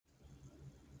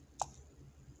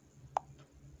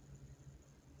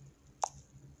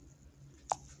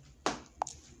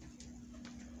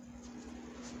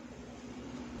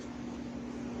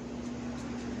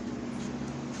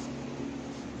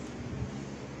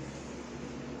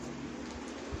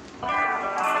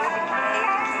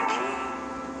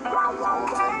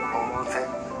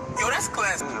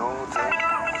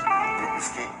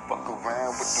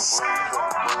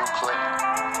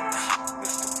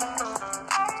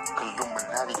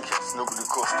nobody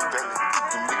across the belly.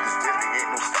 Them niggas deadly,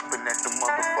 ain't no stopping at the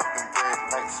motherfucking red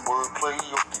lights. Wordplay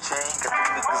off the chain, got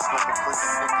them niggas going crazy,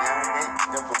 nigga. I ain't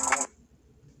never going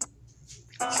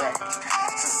to change.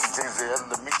 Since the days of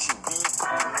elementary, we put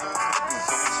the niggas on the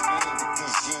speed with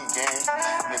these G gangs.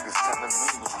 Niggas telling me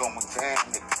what's going down,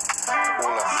 nigga.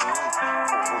 All I see,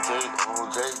 all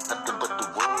day, nothing but the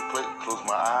wordplay. Close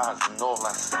my eyes and all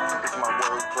I see is my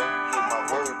wordplay. Hear my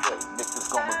wordplay. Niggas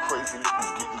going crazy,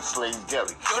 niggas getting slave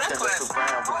jelly. Send us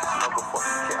around with this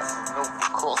motherfucking cast. No,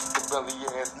 across the belly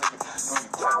ass niggas. Three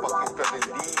fucking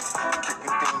felonies.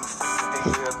 Kicking things since the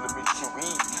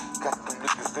elementary. Got them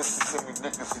niggas listen to me,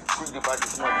 niggas intrigued by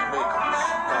this money maker.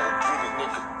 Gotta get it,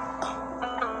 nigga.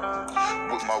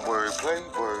 With my wordplay.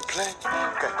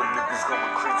 Got them niggas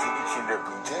going crazy each and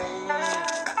every day.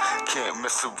 Can't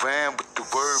mess around with the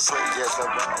wordplay as I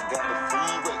ride down the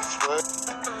freeway.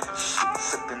 Shit,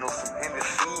 sipping on some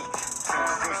Hennessy.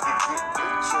 Tennessee's to get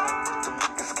richer, but them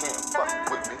niggas can't fuck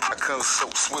with me. I come so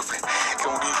swift,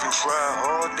 don't even try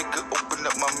hard, nigga. Open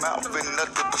up my mouth and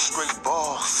nothing but straight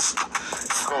bars.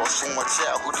 Scars from my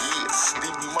childhood years,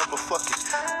 leave me motherfucking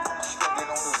standing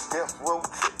on this death row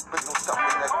tip, but no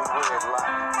stopping at the red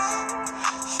lights.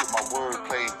 Shit, my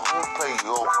wordplay off the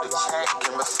chain.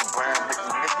 Can't mess around with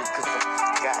you niggas, cause I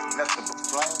got nothing but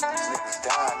flames. Niggas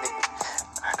die, nigga.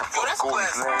 I fuck all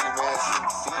these lame ass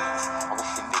MCs. I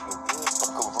wish a nigga would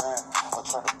fuck around. I'll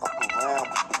try to fuck around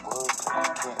with the wordplay. I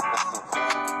can't mess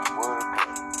around with the wordplay.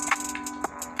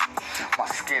 My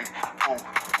skin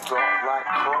dark like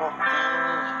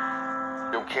coffee.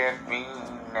 No caffeine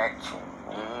that you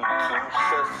need to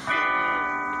succeed.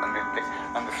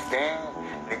 Understand,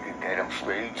 nigga, that I'm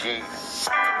straight G.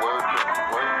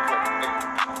 Wordplay, nigga.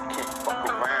 Can't fuck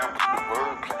around with the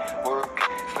wordplay.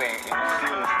 Playing in the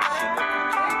scenes, but you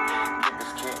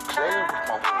niggas can't play with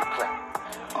my wordplay.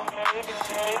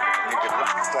 Nigga,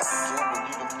 life like a game when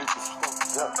you them niggas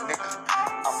fucked up, nigga.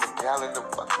 I'm a gallon of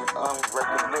fucking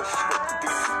unregular straight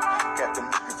decent. Got them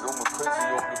niggas going crazy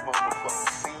on the motherfucking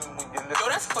scene when you listen. Yo,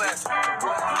 that's classic. I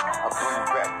bring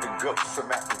back the guts of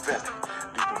Machiavelli.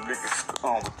 Leave them niggas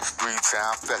on with the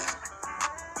 3-time felon.